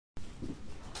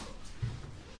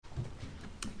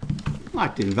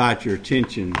like to invite your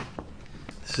attention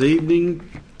this evening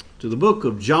to the book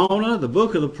of Jonah, the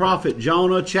book of the prophet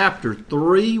Jonah, chapter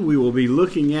 3, we will be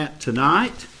looking at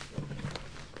tonight.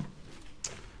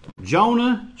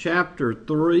 Jonah, chapter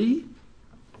 3.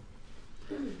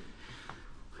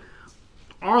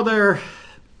 Are there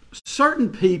certain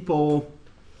people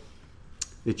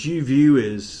that you view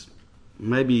as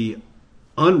maybe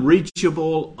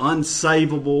unreachable,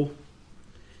 unsavable?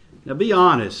 Now, be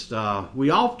honest.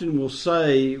 We often will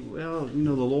say, well,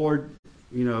 the Lord,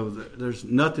 there's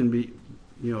nothing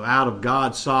out of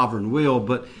God's sovereign will.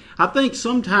 But I think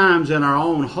sometimes in our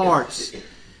own hearts,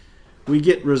 we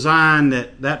get resigned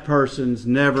that person's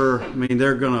never,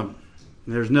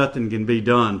 there's nothing can be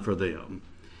done for them.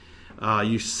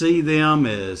 You see them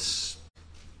as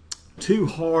too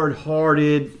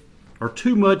hard-hearted or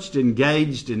too much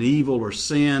engaged in evil or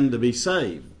sin to be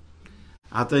saved.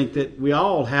 I think that we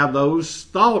all have those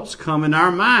thoughts come in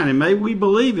our mind, and maybe we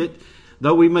believe it,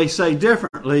 though we may say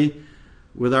differently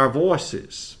with our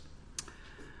voices.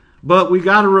 But we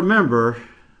got to remember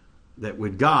that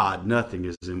with God, nothing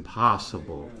is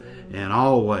impossible, and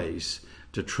always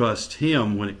to trust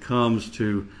Him when it comes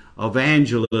to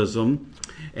evangelism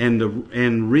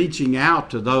and reaching out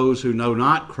to those who know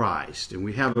not Christ. And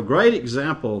we have a great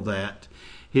example of that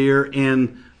here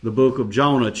in the book of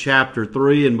Jonah, chapter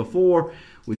 3. And before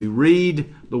we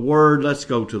read the word, let's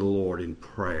go to the Lord in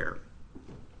prayer.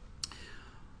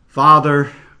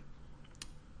 Father,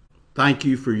 thank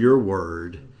you for your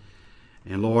word.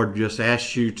 And Lord, just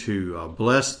ask you to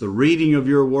bless the reading of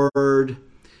your word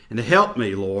and to help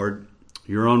me, Lord,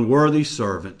 your unworthy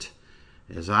servant,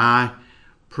 as I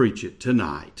preach it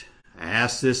tonight. I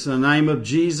ask this in the name of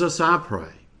Jesus, I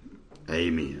pray.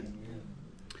 Amen.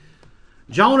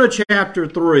 Jonah chapter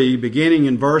 3, beginning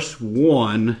in verse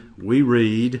 1, we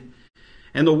read,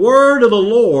 "And the word of the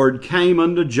Lord came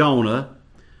unto Jonah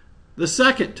the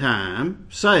second time,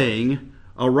 saying,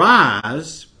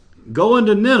 Arise, go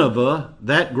unto Nineveh,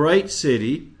 that great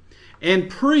city, and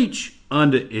preach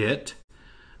unto it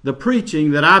the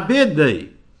preaching that I bid thee.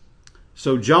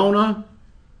 So Jonah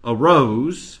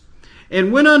arose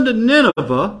and went unto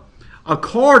Nineveh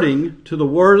according to the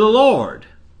word of the Lord.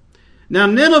 Now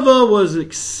Nineveh was an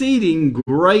exceeding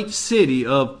great city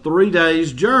of 3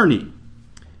 days' journey.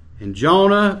 And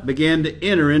Jonah began to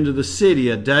enter into the city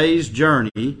a day's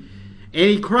journey, and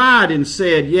he cried and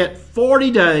said, Yet 40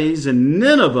 days, and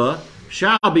Nineveh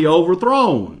shall be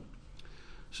overthrown.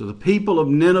 So the people of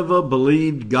Nineveh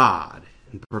believed God,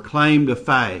 and proclaimed a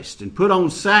fast, and put on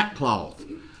sackcloth,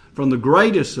 from the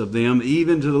greatest of them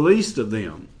even to the least of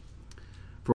them.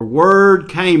 For word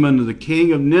came unto the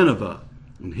king of Nineveh,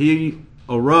 and he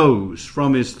arose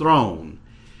from his throne,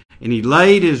 and he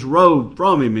laid his robe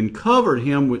from him, and covered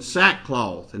him with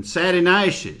sackcloth, and sat in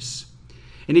ashes.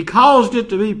 And he caused it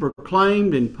to be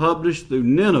proclaimed and published through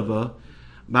Nineveh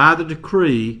by the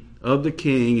decree of the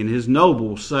king and his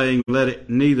nobles, saying, Let it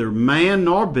neither man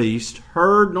nor beast,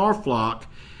 herd nor flock,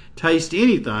 taste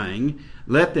anything,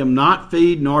 let them not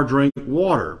feed nor drink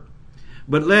water.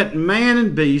 But let man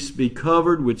and beast be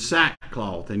covered with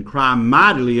sackcloth, and cry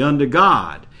mightily unto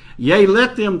God. Yea,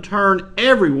 let them turn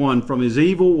every one from his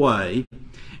evil way,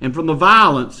 and from the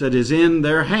violence that is in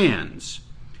their hands.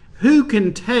 Who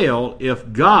can tell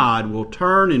if God will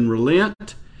turn and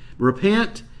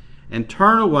repent, and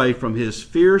turn away from his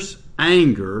fierce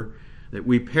anger, that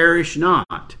we perish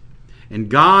not? And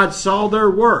God saw their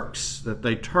works, that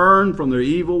they turned from their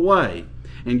evil way.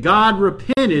 And God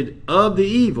repented of the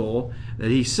evil that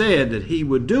he said that he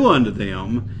would do unto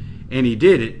them, and he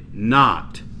did it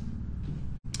not."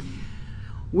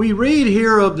 We read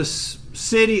here of the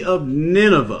city of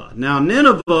Nineveh. Now,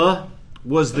 Nineveh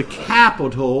was the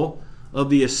capital of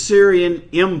the Assyrian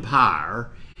Empire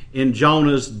in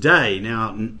Jonah's day.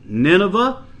 Now,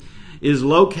 Nineveh is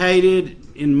located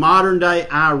in modern-day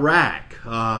Iraq,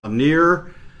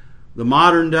 near the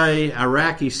modern-day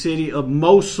Iraqi city of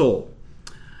Mosul.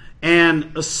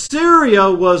 And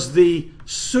Assyria was the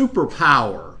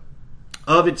superpower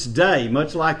of its day,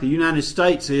 much like the United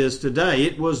States is today.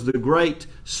 It was the great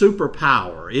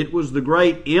superpower. It was the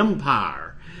great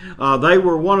empire. They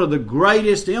were one of the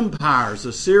greatest empires,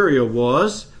 Assyria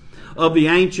was, of the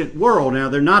ancient world. Now,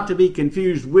 they're not to be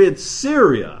confused with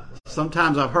Syria.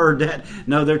 Sometimes I've heard that.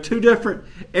 No, they're two different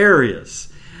areas.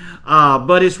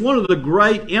 But it's one of the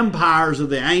great empires of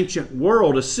the ancient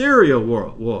world, Assyria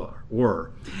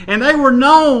were. And they were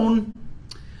known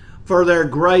for their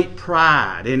great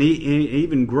pride, and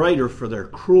even greater for their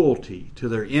cruelty to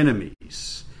their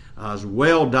enemies. It's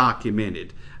well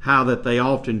documented how that they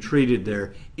often treated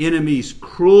their enemies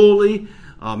cruelly,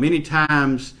 many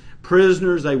times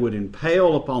prisoners they would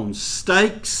impale upon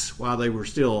stakes while they were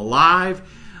still alive.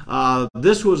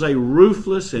 This was a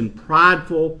ruthless and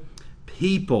prideful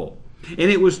people.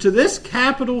 And it was to this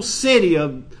capital city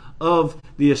of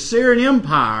the Assyrian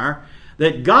Empire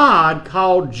that God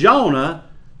called Jonah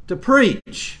to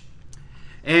preach.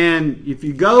 And if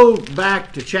you go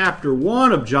back to chapter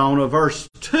 1 of Jonah, verse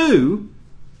 2,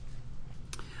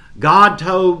 God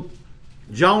told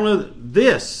Jonah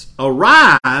this: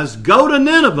 "Arise, go to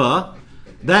Nineveh,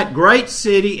 that great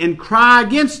city, and cry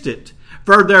against it,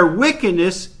 for their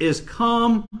wickedness is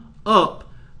come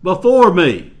up before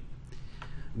me."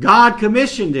 God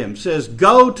commissioned him, says,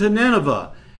 go to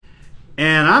Nineveh.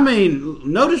 And I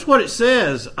mean, notice what it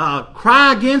says,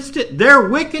 cry against it. Their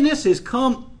wickedness is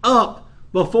come up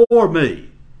before me.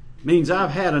 Means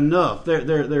I've had enough.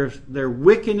 Their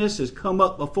wickedness has come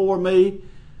up before me.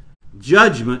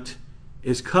 Judgment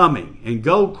is coming. And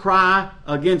go cry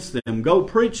against them. Go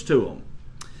preach to them.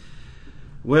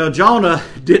 Well, Jonah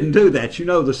didn't do that. You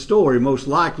know the story, most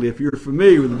likely, if you're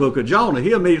familiar with the book of Jonah.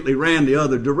 He immediately ran the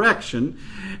other direction.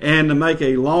 And to make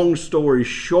a long story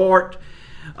short,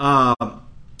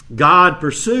 God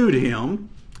pursued him.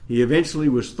 He eventually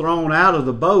was thrown out of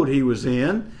the boat he was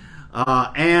in,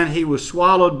 and he was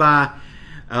swallowed by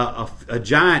a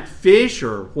giant fish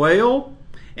or whale,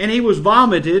 and he was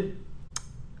vomited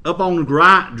up on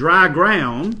dry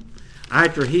ground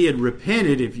after he had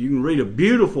repented. If you can read a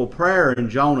beautiful prayer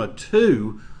in Jonah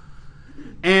 2.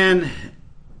 And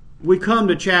we come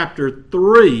to chapter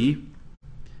 3,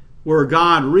 where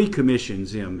God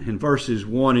recommissions him in verses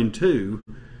 1 and 2,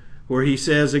 where he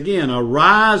says again,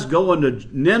 "Arise, go unto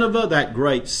Nineveh, that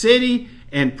great city,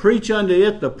 and preach unto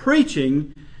it the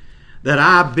preaching that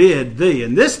I bid thee."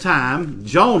 And this time,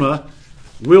 Jonah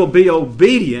will be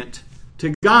obedient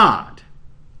to God.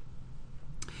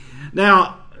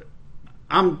 Now,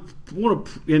 I want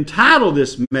to entitle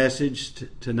this message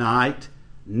tonight,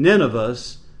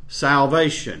 Nineveh's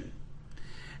Salvation.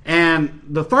 And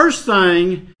the first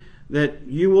thing that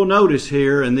you will notice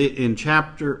here in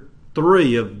chapter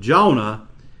 3 of Jonah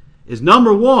is,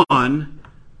 number one,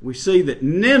 we see that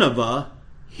Nineveh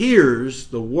hears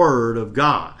the word of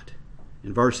God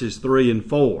in verses 3 and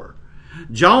 4.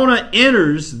 Jonah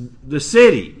enters the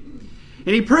city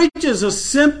and he preaches a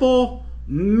simple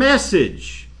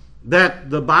message that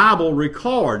the Bible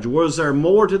records. Was there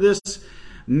more to this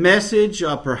message,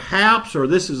 perhaps, or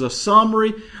this is a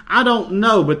summary? I don't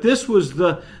know, but this was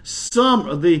the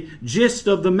gist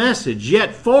of the message.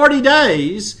 Yet 40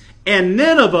 days and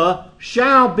Nineveh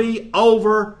shall be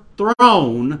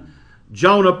overthrown,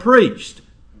 Jonah preached.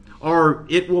 Or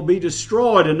it will be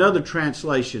destroyed, another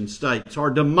translation states, or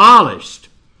demolished.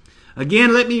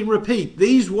 Again, let me repeat,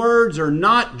 these words are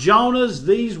not Jonah's.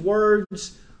 These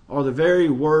words are the very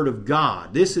word of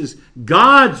God. This is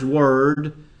God's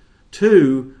word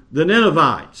to the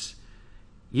Ninevites.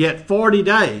 Yet 40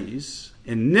 days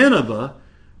and Nineveh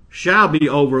shall be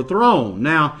overthrown.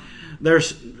 Now,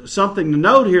 there's something to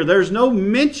note here. There's no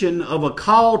mention of a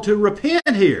call to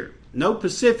repent here. No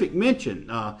specific mention.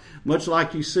 Much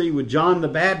like you see with John the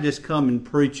Baptist coming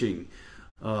preaching.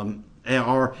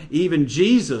 Or even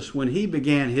Jesus when he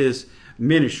began his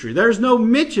ministry. There's no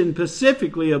mention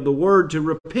specifically of the word to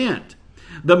repent.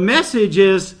 The message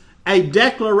is a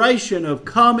declaration of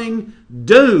coming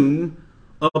doom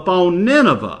upon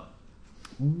Nineveh.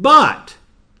 But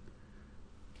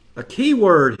a key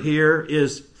word here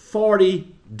is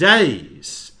 40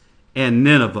 days and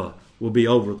Nineveh will be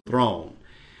overthrown.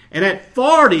 And at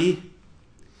 40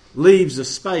 leaves a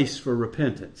space for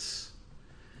repentance.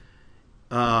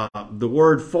 The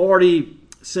word 40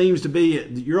 seems to be,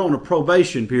 you're on a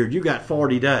probation period. You got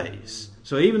 40 days.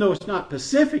 So even though it's not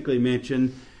specifically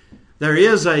mentioned, there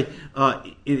is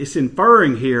it's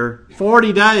inferring here,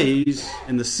 40 days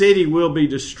and the city will be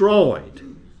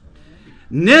destroyed.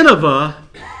 Nineveh,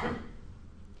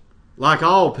 like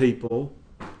all people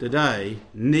today,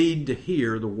 need to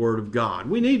hear the Word of God.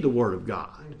 We need the Word of God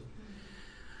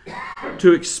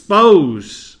to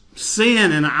expose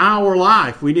sin in our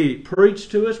life. We need it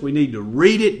preached to us. We need to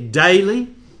read it daily.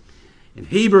 In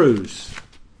Hebrews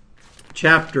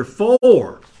chapter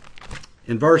 4,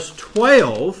 in verse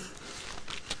 12,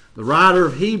 the writer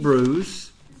of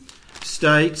Hebrews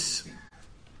states,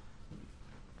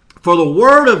 "For the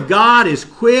word of God is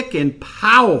quick and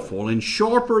powerful and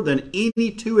sharper than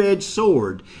any two-edged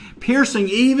sword, piercing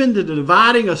even to the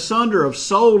dividing asunder of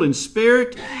soul and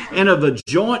spirit and of the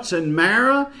joints and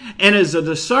marrow, and is a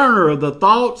discerner of the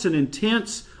thoughts and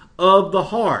intents of the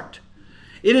heart."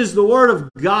 It is the word of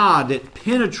God that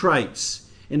penetrates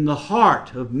in the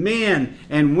heart of men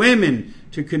and women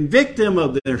to convict them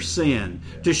of their sin,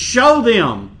 to show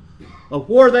them of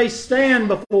where they stand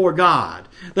before God,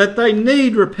 that they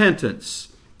need repentance,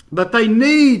 that they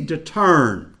need to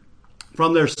turn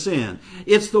from their sin.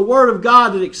 It's the Word of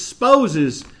God that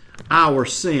exposes our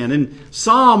sin. In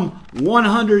Psalm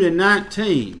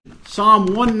 119,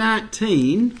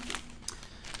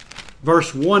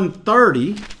 verse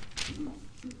 130,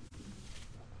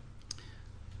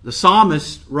 the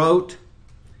psalmist wrote,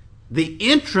 "The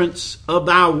entrance of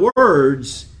thy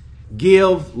words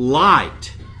give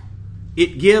light.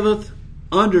 It giveth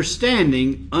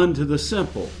understanding unto the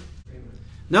simple."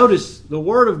 Notice the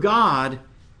Word of God,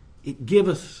 it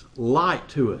giveth light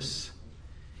to us.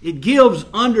 It gives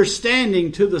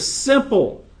understanding to the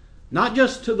simple, not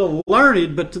just to the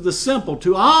learned, but to the simple,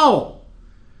 to all.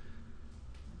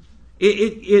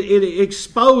 It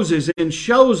exposes and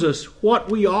shows us what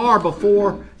we are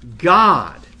before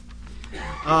God.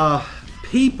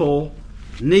 People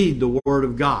need the Word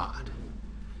of God.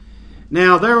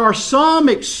 Now, there are some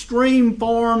extreme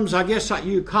forms, I guess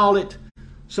you call it,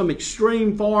 some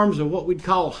extreme forms of what we'd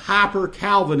call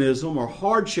hyper-Calvinism or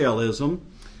hard-shellism,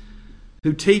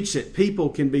 who teach that people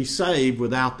can be saved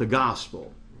without the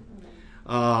gospel.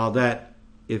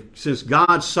 Since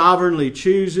God sovereignly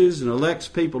chooses and elects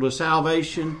people to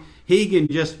salvation, He can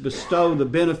just bestow the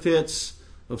benefits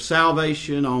of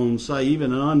salvation on, say,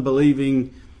 even an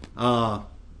unbelieving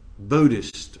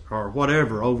Buddhist or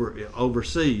whatever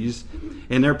overseas,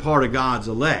 and they're part of God's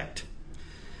elect.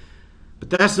 But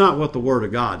that's not what the Word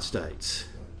of God states.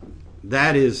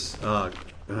 That is,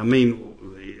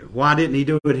 why didn't He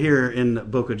do it here in the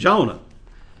book of Jonah?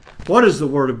 What does the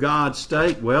Word of God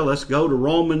state? Well, let's go to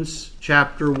Romans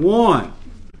chapter 1.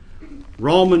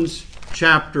 Romans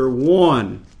chapter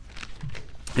 1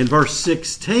 and verse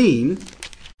 16.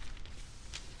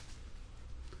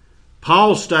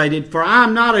 Paul stated, "For I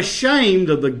am not ashamed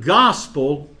of the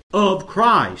gospel of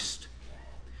Christ.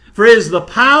 For it is the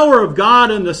power of God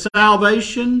unto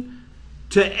salvation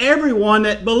to everyone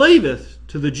that believeth,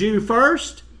 to the Jew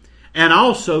first, and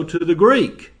also to the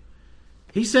Greek."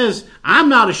 He says, I'm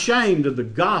not ashamed of the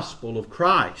gospel of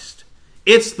Christ.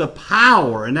 It's the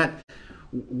power, and that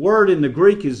word in the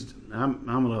Greek is, I'm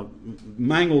going to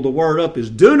mangle the word up,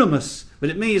 is dunamis, but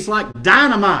it means it's like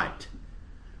dynamite.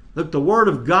 Look, the Word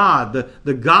of God,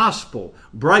 the gospel,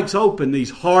 breaks open these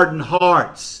hardened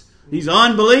hearts, these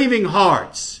unbelieving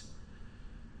hearts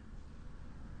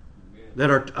that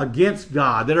are against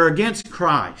God, that are against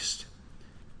Christ.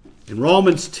 In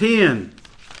Romans 10,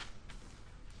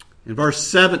 in verse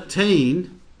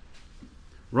 17,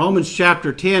 Romans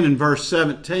chapter 10 and verse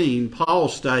 17, Paul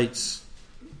states,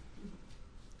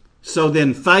 "So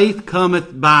then faith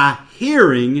cometh by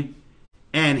hearing,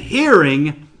 and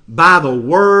hearing by the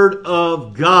Word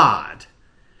of God."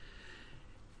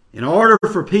 In order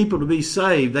for people to be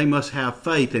saved, they must have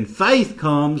faith. And faith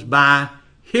comes by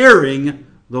hearing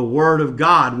the Word of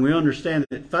God. And we understand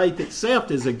that faith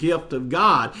itself is a gift of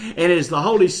God. And it is the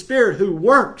Holy Spirit who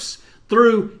works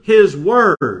through His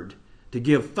Word to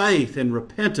give faith and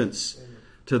repentance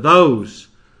to those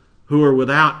who are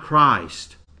without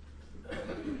Christ.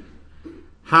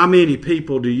 How many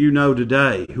people do you know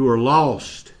today who are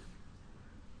lost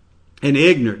and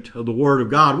ignorant of the Word of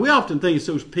God? We often think it's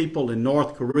those people in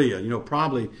North Korea,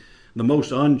 probably the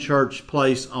most unchurched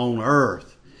place on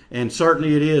earth. And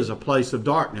certainly it is a place of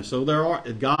darkness. So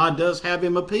God does have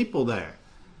Him a people there.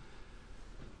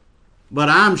 But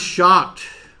I'm shocked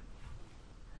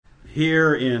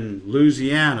here in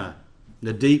Louisiana,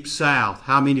 the deep south,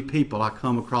 how many people I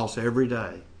come across every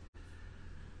day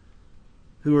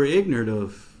who are ignorant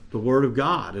of the Word of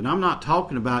God. And I'm not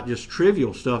talking about just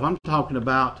trivial stuff. I'm talking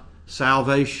about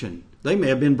salvation. They may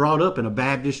have been brought up in a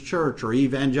Baptist church or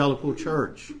evangelical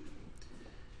church,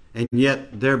 and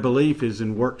yet their belief is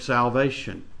in work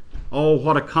salvation. Oh,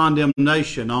 what a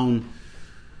condemnation on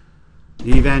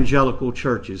the evangelical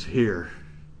churches here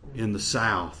in the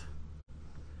South.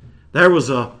 There was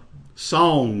a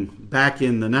song back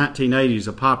in the 1980s,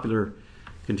 a popular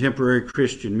contemporary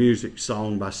Christian music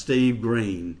song by Steve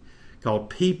Green called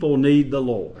 "People Need the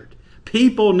Lord."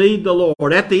 People need the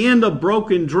Lord. At the end of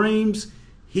broken dreams,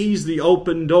 He's the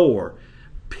open door.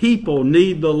 People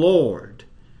need the Lord.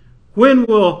 When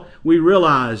will we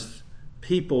realize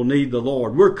people need the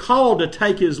Lord? We're called to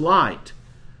take His light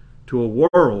to a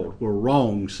world where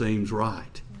wrong seems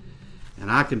right.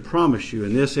 And I can promise you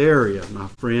in this area, my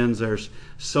friends, there's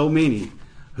so many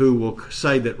who will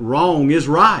say that wrong is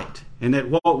right and that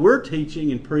what we're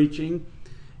teaching and preaching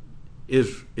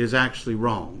is actually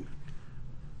wrong.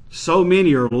 So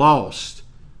many are lost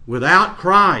without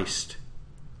Christ,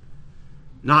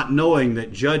 not knowing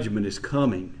that judgment is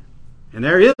coming. And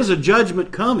there is a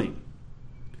judgment coming.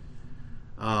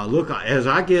 look, as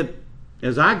I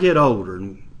get older,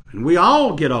 and we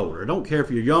all get older, I don't care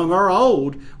if you're young or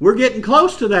old, we're getting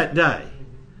close to that day.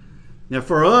 Now,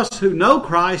 for us who know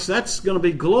Christ, that's going to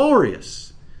be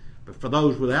glorious. But for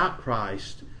those without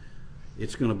Christ,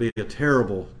 it's going to be a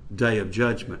terrible day of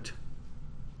judgment.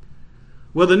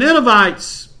 Well, the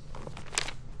Ninevites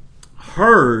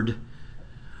heard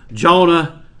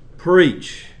Jonah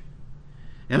preach.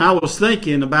 And I was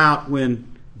thinking about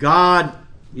when God,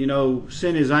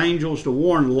 sent his angels to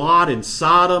warn Lot in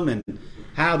Sodom, and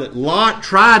how that Lot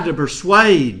tried to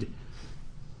persuade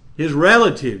his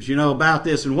relatives, about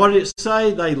this. And what did it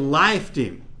say? They laughed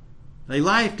him. They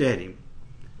laughed at him.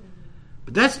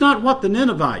 But that's not what the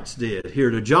Ninevites did here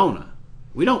to Jonah.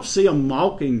 We don't see them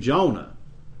mocking Jonah.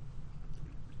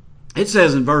 It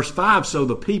says in verse 5, so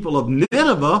the people of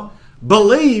Nineveh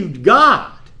believed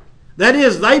God. That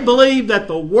is, they believed that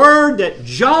the word that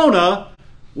Jonah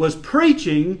was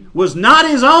preaching was not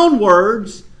his own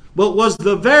words, but was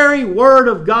the very word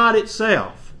of God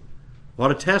itself.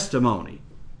 What a testimony.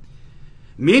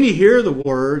 Many hear the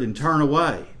word and turn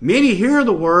away. Many hear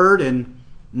the word and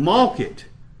mock it.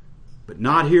 But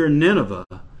not here in Nineveh.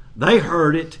 They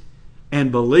heard it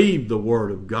and believed the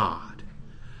word of God.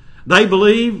 They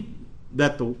believed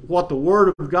that what the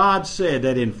word of God said,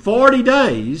 that in 40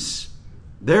 days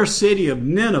their city of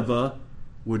Nineveh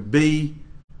would be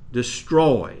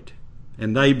destroyed.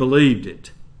 And they believed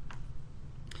it.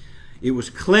 It was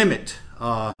Clement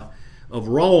of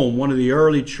Rome, one of the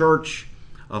early church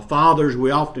fathers,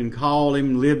 we often call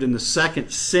him, lived in the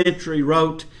 2nd century,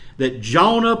 wrote that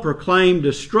Jonah proclaimed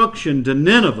destruction to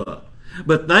Nineveh,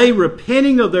 but they,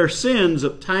 repenting of their sins,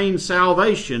 obtained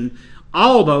salvation,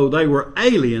 although they were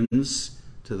aliens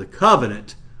to the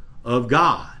covenant of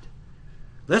God.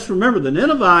 Let's remember, the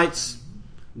Ninevites,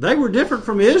 they were different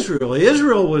from Israel.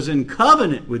 Israel was in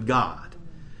covenant with God.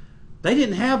 They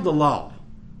didn't have the law.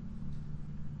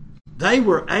 They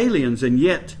were aliens, and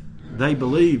yet they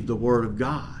believed the word of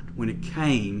God when it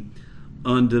came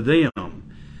unto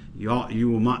them. You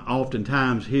will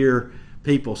oftentimes hear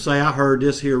people say, I heard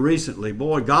this here recently,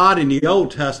 boy, God in the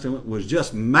Old Testament was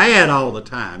just mad all the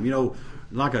time,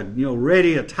 like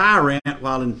ready a tyrant,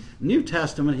 while in the New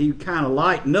Testament he kind of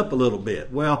lightened up a little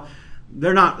bit. Well,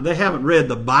 they haven't read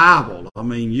the Bible. I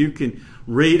mean, you can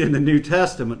read in the New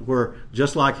Testament where,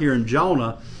 just like here in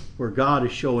Jonah, where God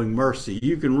is showing mercy.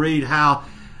 You can read how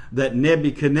that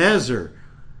Nebuchadnezzar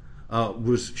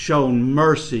was shown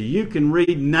mercy. You can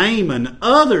read Naaman,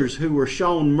 others who were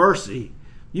shown mercy.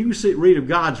 You can read of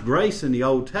God's grace in the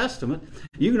Old Testament.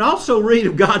 You can also read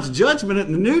of God's judgment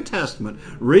in the New Testament.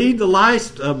 Read the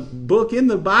last book in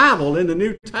the Bible in the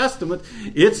New Testament.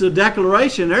 It's a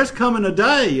declaration. There's coming a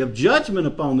day of judgment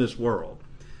upon this world.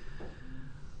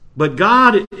 But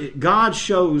God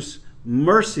shows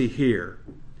mercy here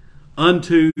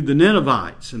unto the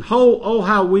Ninevites. And oh,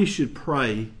 how we should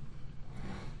pray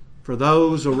for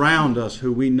those around us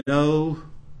who we know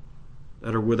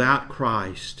that are without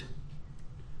Christ,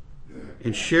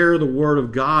 and share the word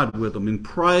of God with them, and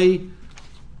pray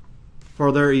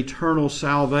for their eternal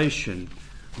salvation,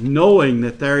 knowing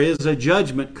that there is a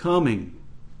judgment coming,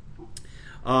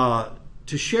 to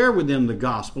share with them the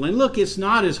gospel. And look, it's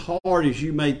not as hard as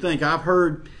you may think. I've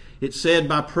heard it said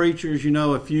by preachers,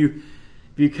 if you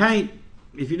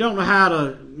don't know how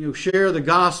to share the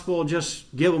gospel,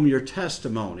 just give them your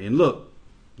testimony. And look,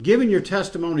 giving your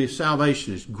testimony of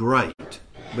salvation is great,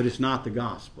 but it's not the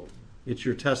gospel. It's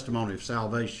your testimony of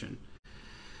salvation.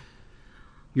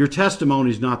 Your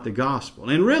testimony is not the gospel.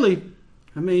 And really,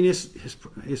 it's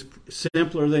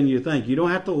simpler than you think. You don't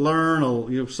have to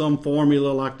learn some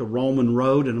formula like the Roman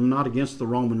road, and I'm not against the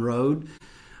Roman road.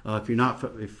 If you're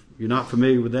not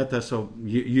familiar with that, that's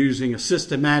using a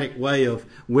systematic way of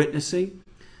witnessing.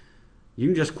 You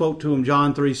can just quote to them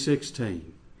John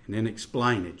 3:16 and then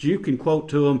explain it. You can quote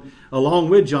to them, along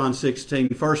with John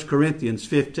 16, 1 Corinthians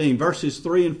 15, verses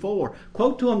 3 and 4.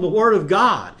 Quote to them the Word of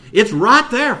God. It's right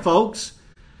there, folks.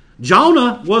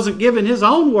 Jonah wasn't giving his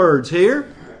own words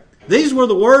here. These were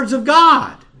the words of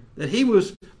God that he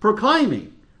was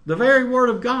proclaiming, the very Word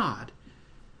of God.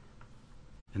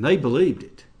 And they believed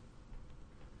it.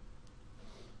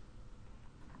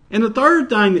 And the third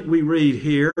thing that we read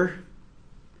here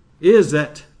is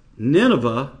that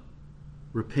Nineveh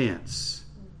repents.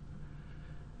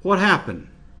 What happened?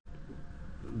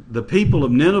 The people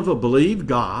of Nineveh believed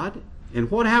God. And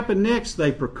what happened next?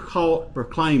 They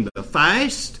proclaimed a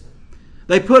fast.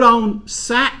 They put on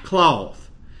sackcloth.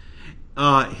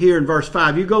 Here in verse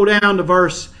 5. You go down to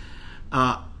verse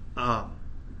 8.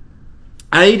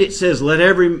 It says, let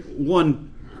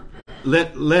everyone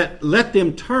let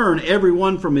them turn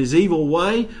everyone from his evil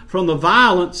way, from the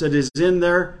violence that is in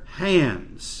their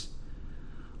hands.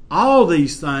 All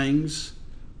these things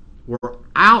were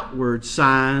outward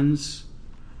signs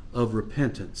of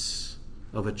repentance,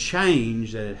 of a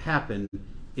change that had happened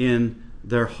in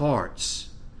their hearts.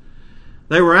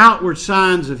 They were outward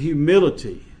signs of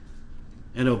humility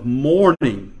and of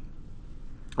mourning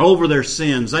over their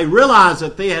sins. They realized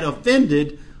that they had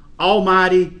offended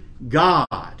Almighty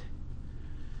God.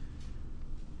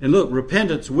 And look,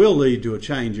 repentance will lead to a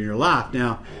change in your life.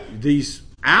 Now, these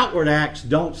outward acts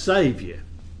don't save you.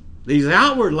 These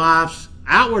outward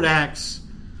acts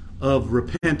of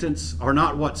repentance are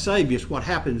not what save you. It's what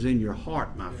happens in your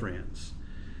heart, my friends.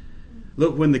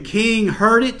 Look, when the king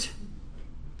heard it,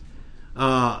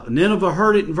 Nineveh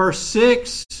heard it in verse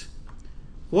 6.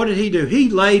 What did he do? He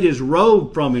laid his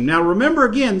robe from him. Now remember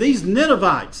again, these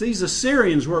Ninevites, these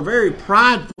Assyrians were very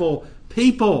prideful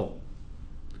people.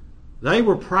 They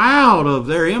were proud of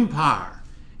their empire.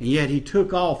 And yet he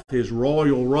took off his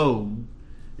royal robe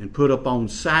and put upon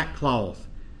sackcloth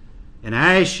and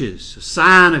ashes, a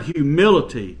sign of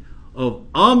humility, of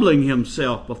humbling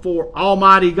himself before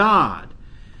Almighty God.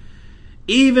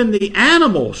 Even the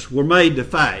animals were made to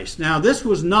fast. Now this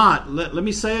was not, let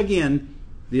me say again,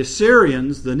 the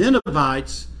Assyrians, the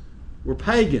Ninevites, were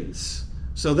pagans.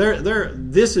 So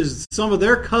this is some of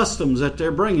their customs that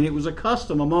they're bringing. It was a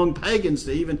custom among pagans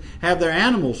to even have their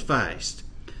animals fast.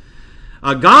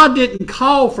 God didn't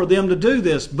call for them to do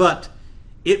this, but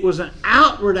it was an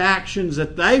outward actions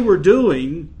that they were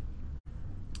doing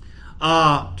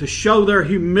to show their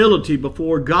humility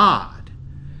before God.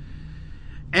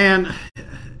 And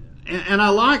I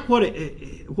like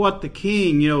what the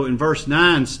king, in verse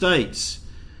 9 states.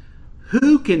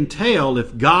 Who can tell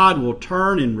if God will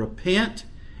turn and repent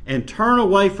and turn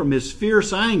away from his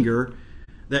fierce anger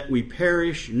that we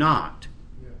perish not?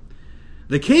 Yeah.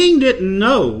 The king didn't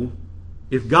know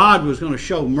if God was going to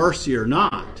show mercy or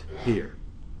not here.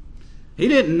 He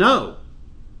didn't know.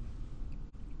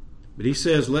 But he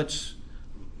says,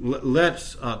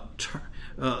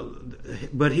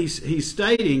 but he's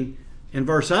stating in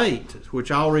verse 8,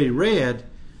 which I already read,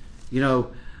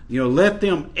 let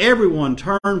them, everyone,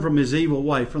 turn from his evil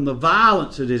way, from the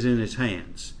violence that is in his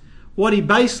hands. What he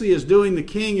basically is doing, the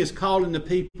king is calling the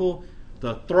people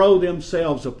to throw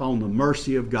themselves upon the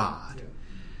mercy of God.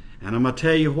 And I'm going to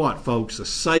tell you what, folks, the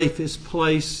safest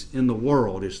place in the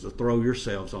world is to throw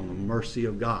yourselves on the mercy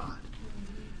of God.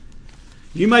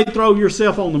 You may throw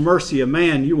yourself on the mercy of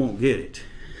man, you won't get it.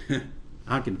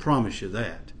 I can promise you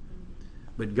that.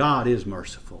 But God is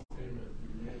merciful.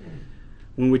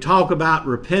 When we talk about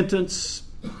repentance,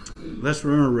 let's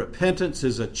remember repentance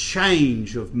is a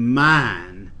change of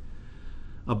mind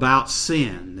about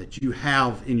sin that you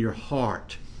have in your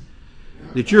heart.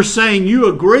 That you're saying you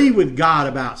agree with God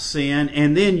about sin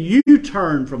and then you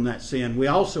turn from that sin. We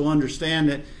also understand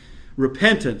that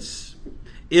repentance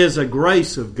is a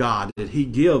grace of God that He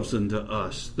gives unto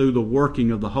us through the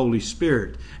working of the Holy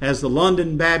Spirit. As the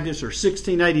London Baptist, or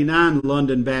 1689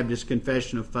 London Baptist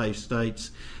Confession of Faith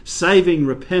states, saving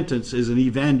repentance is an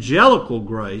evangelical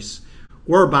grace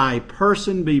whereby a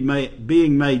person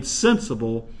being made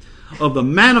sensible of the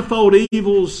manifold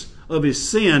evils of his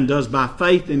sin does by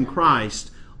faith in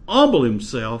Christ humble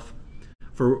himself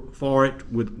for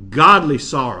it with godly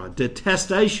sorrow,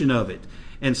 detestation of it,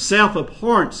 and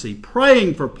self-abhorrency,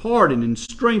 praying for pardon and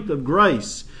strength of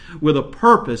grace with a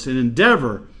purpose and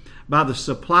endeavor by the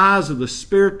supplies of the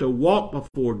Spirit to walk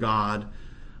before God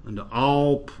unto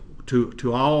all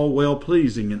to all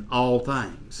well-pleasing in all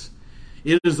things.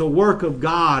 It is the work of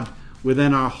God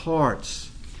within our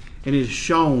hearts, and it is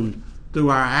shown through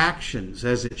our actions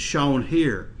as it's shown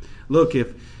here. Look,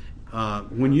 if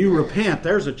when you repent,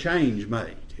 there's a change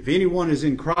made. If anyone is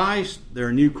in Christ, they're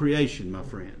a new creation, my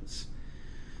friends.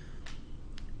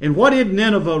 And what did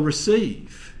Nineveh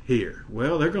receive here?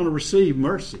 Well, they're going to receive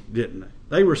mercy, didn't they?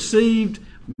 They received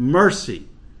mercy.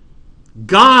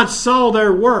 God saw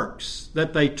their works,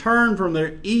 that they turned from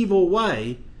their evil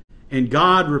way, and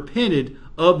God repented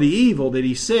of the evil that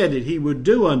He said that He would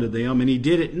do unto them, and He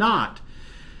did it not.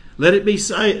 Let it be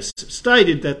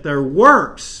stated that their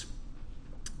works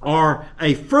are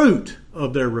a fruit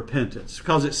of their repentance,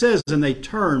 because it says, and they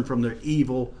turned from their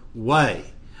evil way.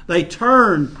 They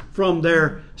turn from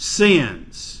their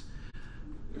sins.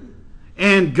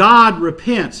 And God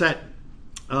repents.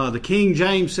 The King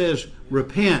James says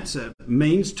repents. That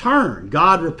means turn.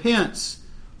 God repents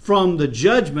from the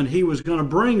judgment He was going to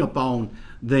bring upon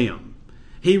them.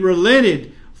 He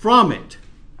relented from it.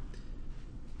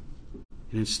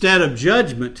 And instead of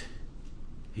judgment,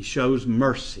 He shows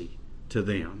mercy to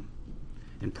them.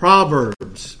 In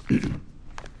Proverbs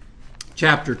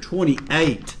chapter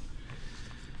 28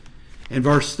 and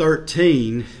verse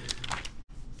 13,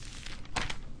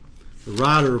 the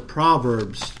writer of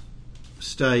Proverbs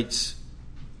states,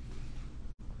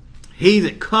 "He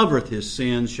that covereth his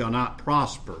sins shall not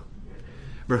prosper,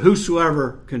 but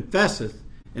whosoever confesseth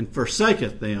and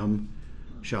forsaketh them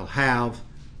shall have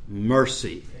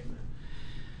mercy."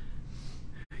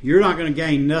 You're not going to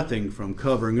gain nothing from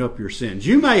covering up your sins.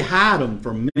 You may hide them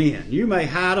from men. You may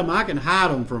hide them. I can hide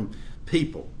them from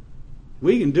people.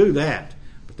 We can do that.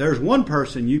 But there's one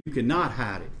person you cannot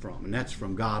hide it from, and that's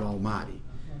from God Almighty.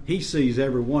 He sees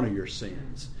every one of your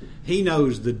sins. He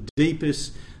knows the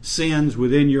deepest sins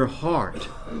within your heart.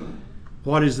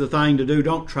 What is the thing to do?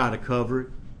 Don't try to cover it.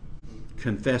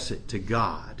 Confess it to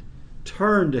God.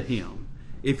 Turn to Him.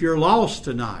 If you're lost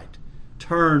tonight,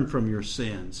 turn from your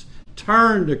sins.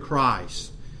 Turn to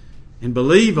Christ and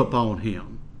believe upon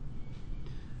Him.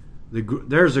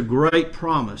 There's a great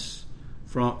promise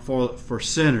for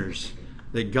sinners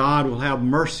that God will have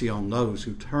mercy on those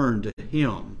who turn to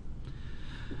Him.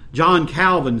 John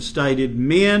Calvin stated,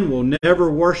 "Men will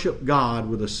never worship God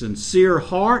with a sincere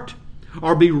heart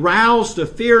or be roused to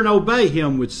fear and obey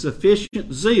Him with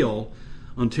sufficient zeal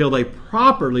until they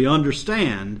properly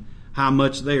understand how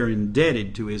much they are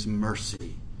indebted to His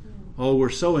mercy." Oh, we're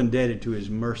so indebted to His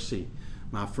mercy,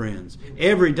 my friends.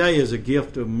 Every day is a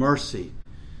gift of mercy.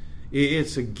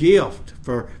 It's a gift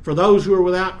for those who are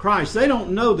without Christ. They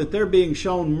don't know that they're being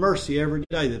shown mercy every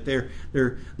day, that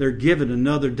they're given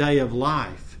another day of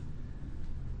life,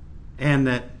 and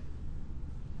that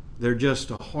they're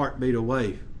just a heartbeat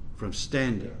away from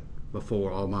standing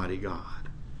before Almighty God.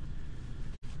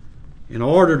 In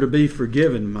order to be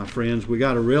forgiven, my friends, we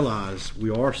got to realize we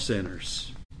are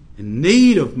sinners, in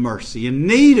need of mercy, in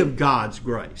need of God's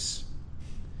grace.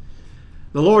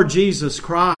 The Lord Jesus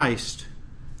Christ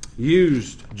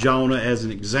used Jonah as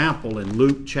an example in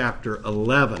Luke chapter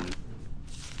 11.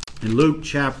 In Luke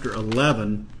chapter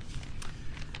 11,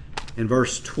 in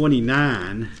verse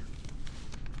 29,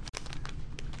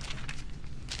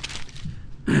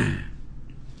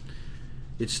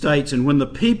 it states, "And when the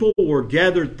people were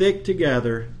gathered thick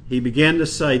together, He began to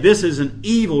say, This is an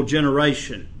evil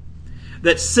generation,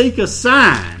 that seek a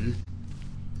sign,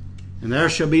 and there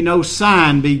shall be no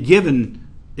sign be given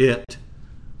it,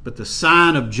 but the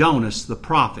sign of Jonas the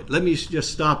prophet." Let me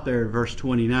just stop there at verse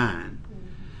 29.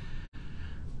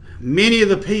 Many of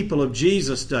the people of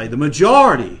Jesus' day, the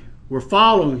majority, were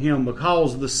following Him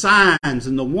because of the signs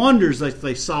and the wonders that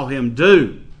they saw Him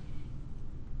do.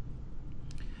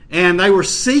 And they were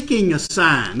seeking a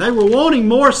sign. They were wanting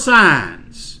more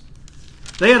signs.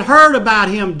 They had heard about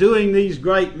Him doing these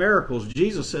great miracles.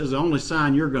 Jesus says the only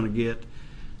sign you're going to get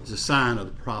is the sign of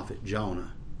the prophet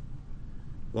Jonah.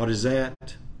 What is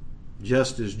that?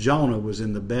 Just as Jonah was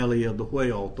in the belly of the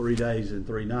whale 3 days and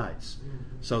 3 nights,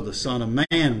 so the Son of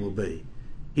Man will be.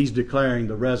 He's declaring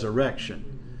the resurrection.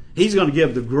 He's going to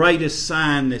give the greatest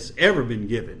sign that's ever been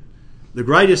given. The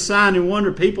greatest sign and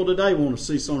wonder. People today want to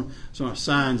see some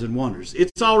signs and wonders.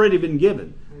 It's already been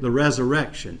given. The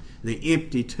resurrection, the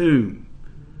empty tomb.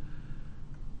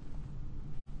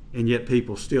 And yet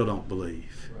people still don't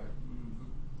believe.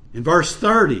 In verse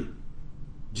 30,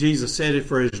 Jesus said,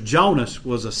 "For as Jonas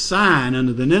was a sign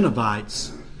unto the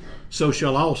Ninevites, so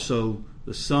shall also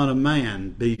the Son of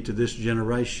Man be to this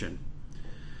generation."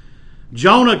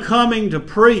 Jonah coming to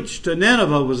preach to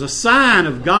Nineveh was a sign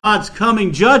of God's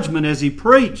coming judgment as he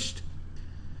preached.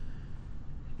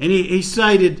 And he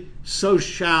stated, "So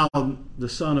shall the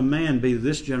Son of Man be to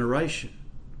this generation."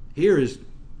 Here is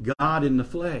God in the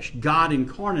flesh, God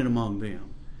incarnate among them.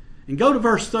 And go to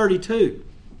verse 32.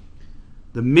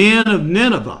 "The men of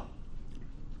Nineveh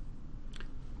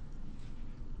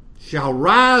shall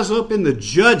rise up in the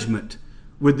judgment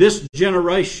with this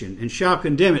generation and shall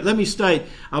condemn it." Let me state,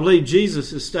 I believe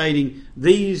Jesus is stating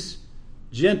these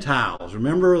Gentiles.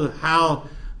 Remember how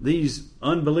these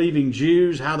unbelieving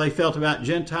Jews, how they felt about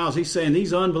Gentiles? He's saying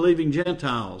these unbelieving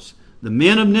Gentiles, the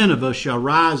men of Nineveh, shall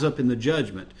rise up in the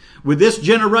judgment with this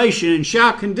generation and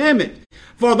shall condemn it.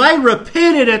 For they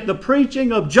repented at the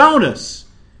preaching of Jonas,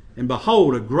 and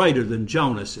behold, a greater than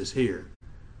Jonas is here.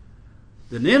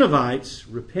 The Ninevites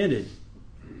repented.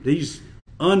 These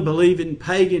unbelieving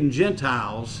pagan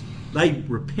Gentiles, they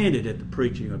repented at the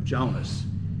preaching of Jonas.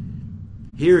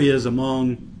 Here he is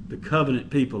among the covenant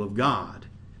people of God,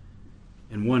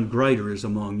 and one greater is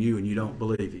among you, and you don't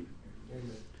believe him.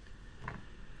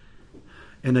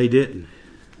 And they didn't.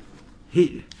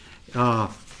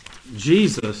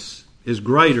 Jesus is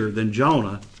greater than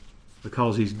Jonah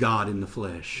because he's God in the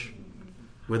flesh,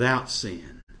 without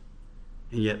sin.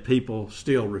 And yet people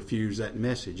still refuse that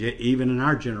message, even in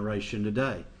our generation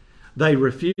today. They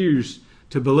refuse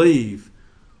to believe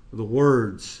the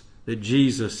words that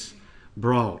Jesus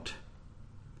brought.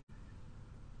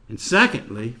 And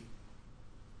secondly,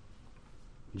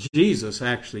 Jesus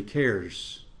actually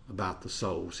cares about the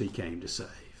souls he came to save.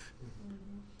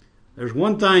 There's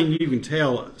one thing you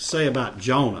can say about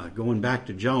Jonah, going back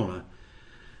to Jonah.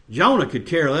 Jonah could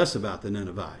care less about the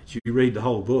Ninevites. You read the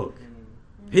whole book.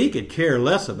 He could care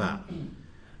less about them.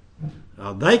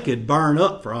 They could burn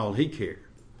up for all he cared.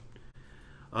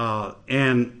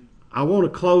 And I want to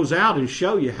close out and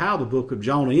show you how the book of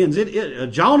Jonah ends.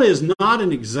 Jonah is not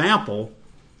an example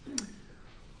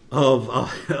of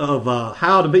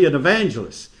how to be an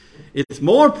evangelist. It's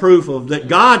more proof of that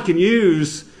God can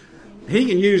use. He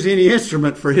can use any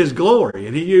instrument for His glory,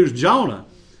 and He used Jonah.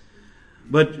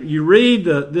 But you read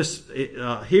this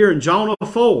here in Jonah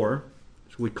 4.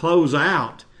 As we close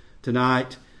out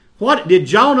tonight, what did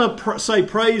Jonah say?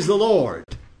 Praise the Lord.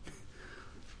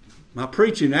 My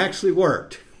preaching actually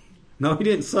worked. No, he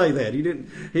didn't say that.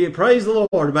 He praised the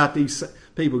Lord about these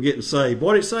people getting saved.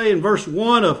 What did it say in verse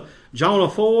 1 of Jonah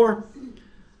 4?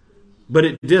 But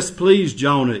it displeased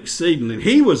Jonah exceedingly.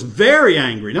 He was very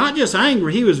angry. Not just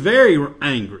angry, he was very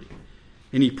angry.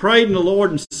 And he prayed in the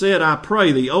Lord and said, I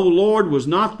pray thee, O Lord, was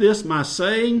not this my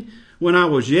saying when I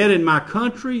was yet in my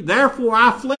country? Therefore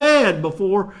I fled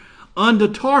before unto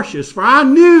Tarshish, for I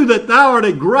knew that thou art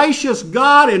a gracious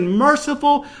God and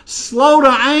merciful, slow to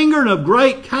anger and of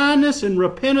great kindness, and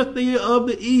repenteth thee of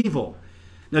the evil.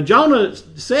 Now Jonah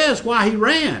says why he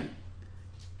ran.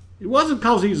 It wasn't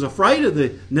because he was afraid of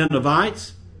the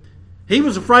Ninevites. He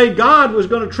was afraid God was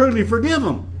going to truly forgive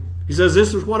him. He says,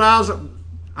 this is what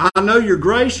I know you're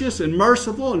gracious and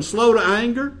merciful and slow to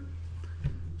anger.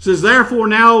 He says, therefore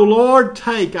now, O Lord,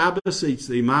 take, I beseech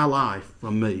thee, my life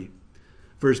from me.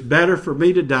 For it's better for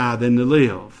me to die than to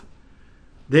live.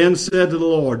 Then said to the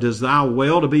Lord, dost thou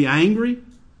well to be angry?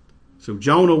 So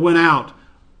Jonah went out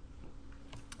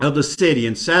of the city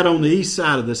and sat on the east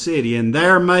side of the city, and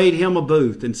there made him a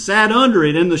booth, and sat under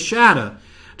it in the shadow,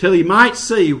 till he might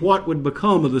see what would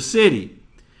become of the city.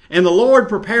 And the Lord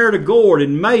prepared a gourd,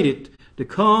 and made it to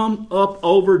come up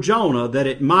over Jonah, that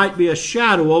it might be a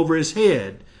shadow over his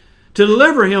head, to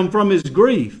deliver him from his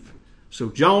grief. So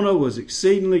Jonah was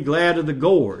exceedingly glad of the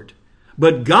gourd.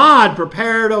 But God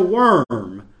prepared a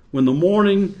worm when the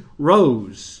morning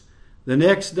rose the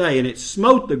next day, and it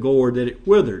smote the gourd that it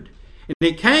withered. And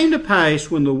it came to pass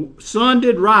when the sun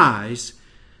did rise,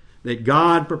 that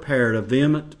God prepared a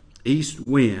vehement east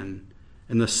wind,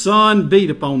 and the sun beat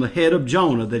upon the head of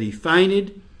Jonah, that he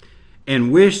fainted,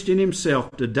 and wished in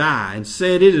himself to die, and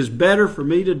said, it is better for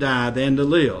me to die than to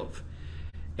live.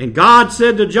 And God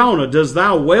said to Jonah, dost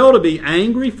thou well to be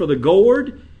angry for the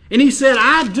gourd? And he said,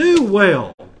 I do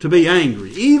well to be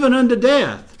angry, even unto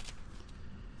death.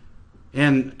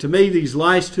 And to me, these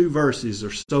last two verses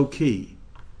are so key.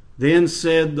 Then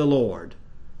said the Lord,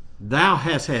 thou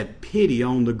hast had pity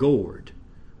on the gourd,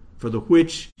 for the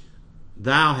which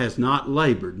thou hast not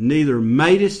labored, neither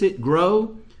madest it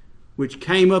grow, which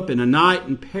came up in a night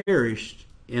and perished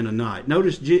in a night.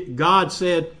 Notice God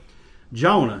said,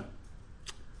 Jonah,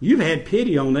 you've had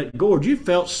pity on that gourd. You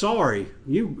felt sorry.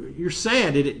 You're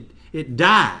sad that it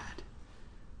died.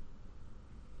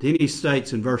 Then he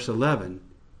states in verse 11,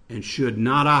 and should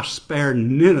not I spare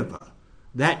Nineveh,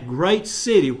 that great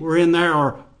city wherein there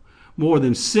are more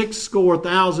than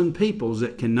 60,000 peoples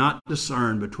that cannot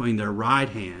discern between their right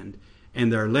hand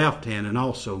and their left hand, and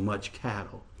also much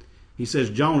cattle. He says,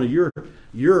 Jonah,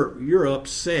 you're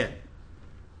upset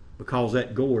because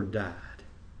that gourd died.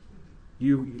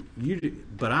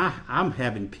 But I'm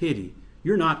having pity.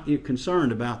 You're not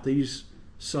concerned about these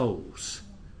souls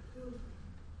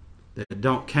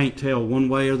that can't tell one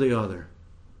way or the other,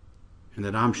 and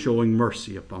that I'm showing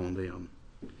mercy upon them.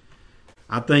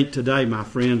 I think today, my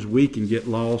friends, we can get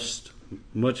lost,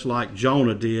 much like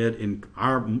Jonah did, in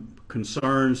our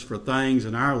concerns for things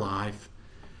in our life,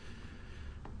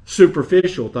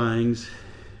 superficial things,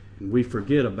 and we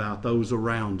forget about those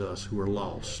around us who are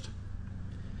lost.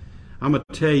 I'm going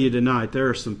to tell you tonight, there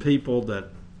are some people that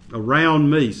around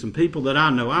me, some people that I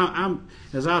know,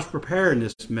 as I was preparing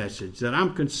this message, that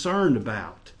I'm concerned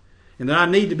about, and that I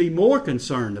need to be more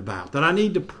concerned about, that I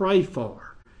need to pray for,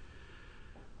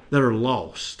 that are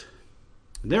lost.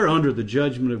 They're under the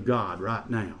judgment of God right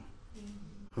now.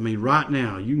 I mean, right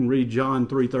now, you can read John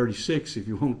 3:36 if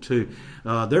you want to.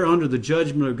 They're under the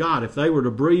judgment of God. If they were to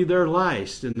breathe their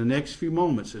last in the next few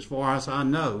moments, as far as I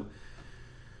know,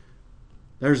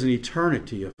 there's an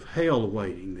eternity of hell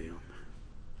awaiting them.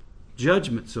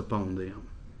 Judgments upon them.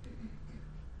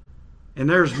 And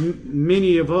there's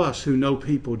many of us who know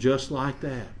people just like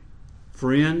that.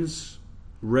 Friends,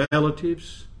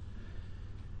 relatives.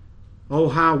 Oh,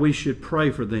 how we should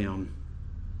pray for them,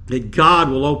 that God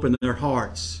will open their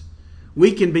hearts.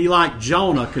 We can be like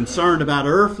Jonah, concerned about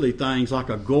earthly things like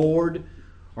a gourd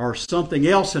or something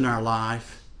else in our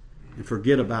life, and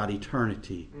forget about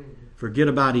eternity. Forget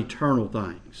about eternal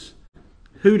things.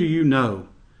 Who do you know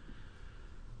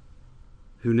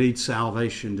who needs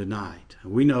salvation tonight?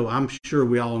 We know, I'm sure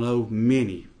we all know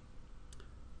many.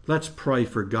 Let's pray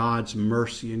for God's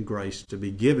mercy and grace to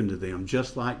be given to them,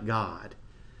 just like God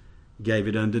gave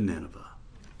it unto Nineveh.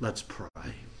 Let's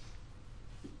pray.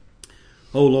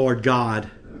 Oh Lord God,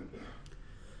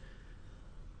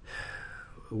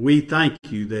 we thank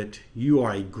you that you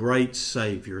are a great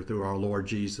Savior through our Lord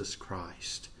Jesus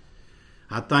Christ.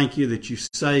 I thank you that you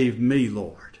saved me,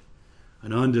 Lord,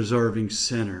 an undeserving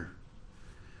sinner.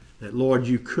 That, Lord,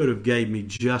 you could have gave me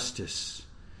justice.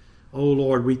 Oh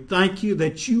Lord, we thank you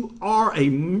that you are a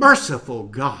merciful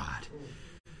God.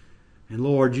 And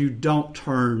Lord, you don't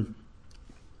turn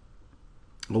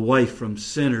away from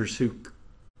sinners who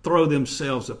throw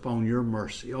themselves upon your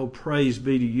mercy. Oh, praise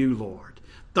be to you, Lord.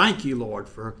 Thank you, Lord,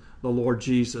 for the Lord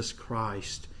Jesus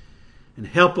Christ. And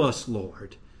help us,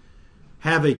 Lord,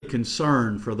 have a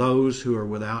concern for those who are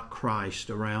without Christ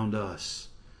around us.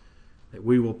 That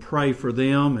we will pray for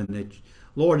them, and that,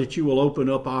 Lord, that you will open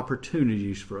up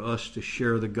opportunities for us to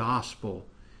share the gospel.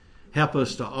 Help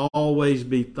us to always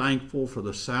be thankful for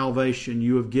the salvation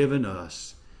you have given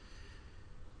us.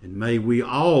 And may we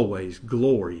always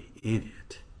glory in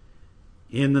it.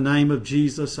 In the name of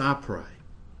Jesus I pray.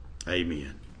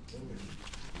 Amen.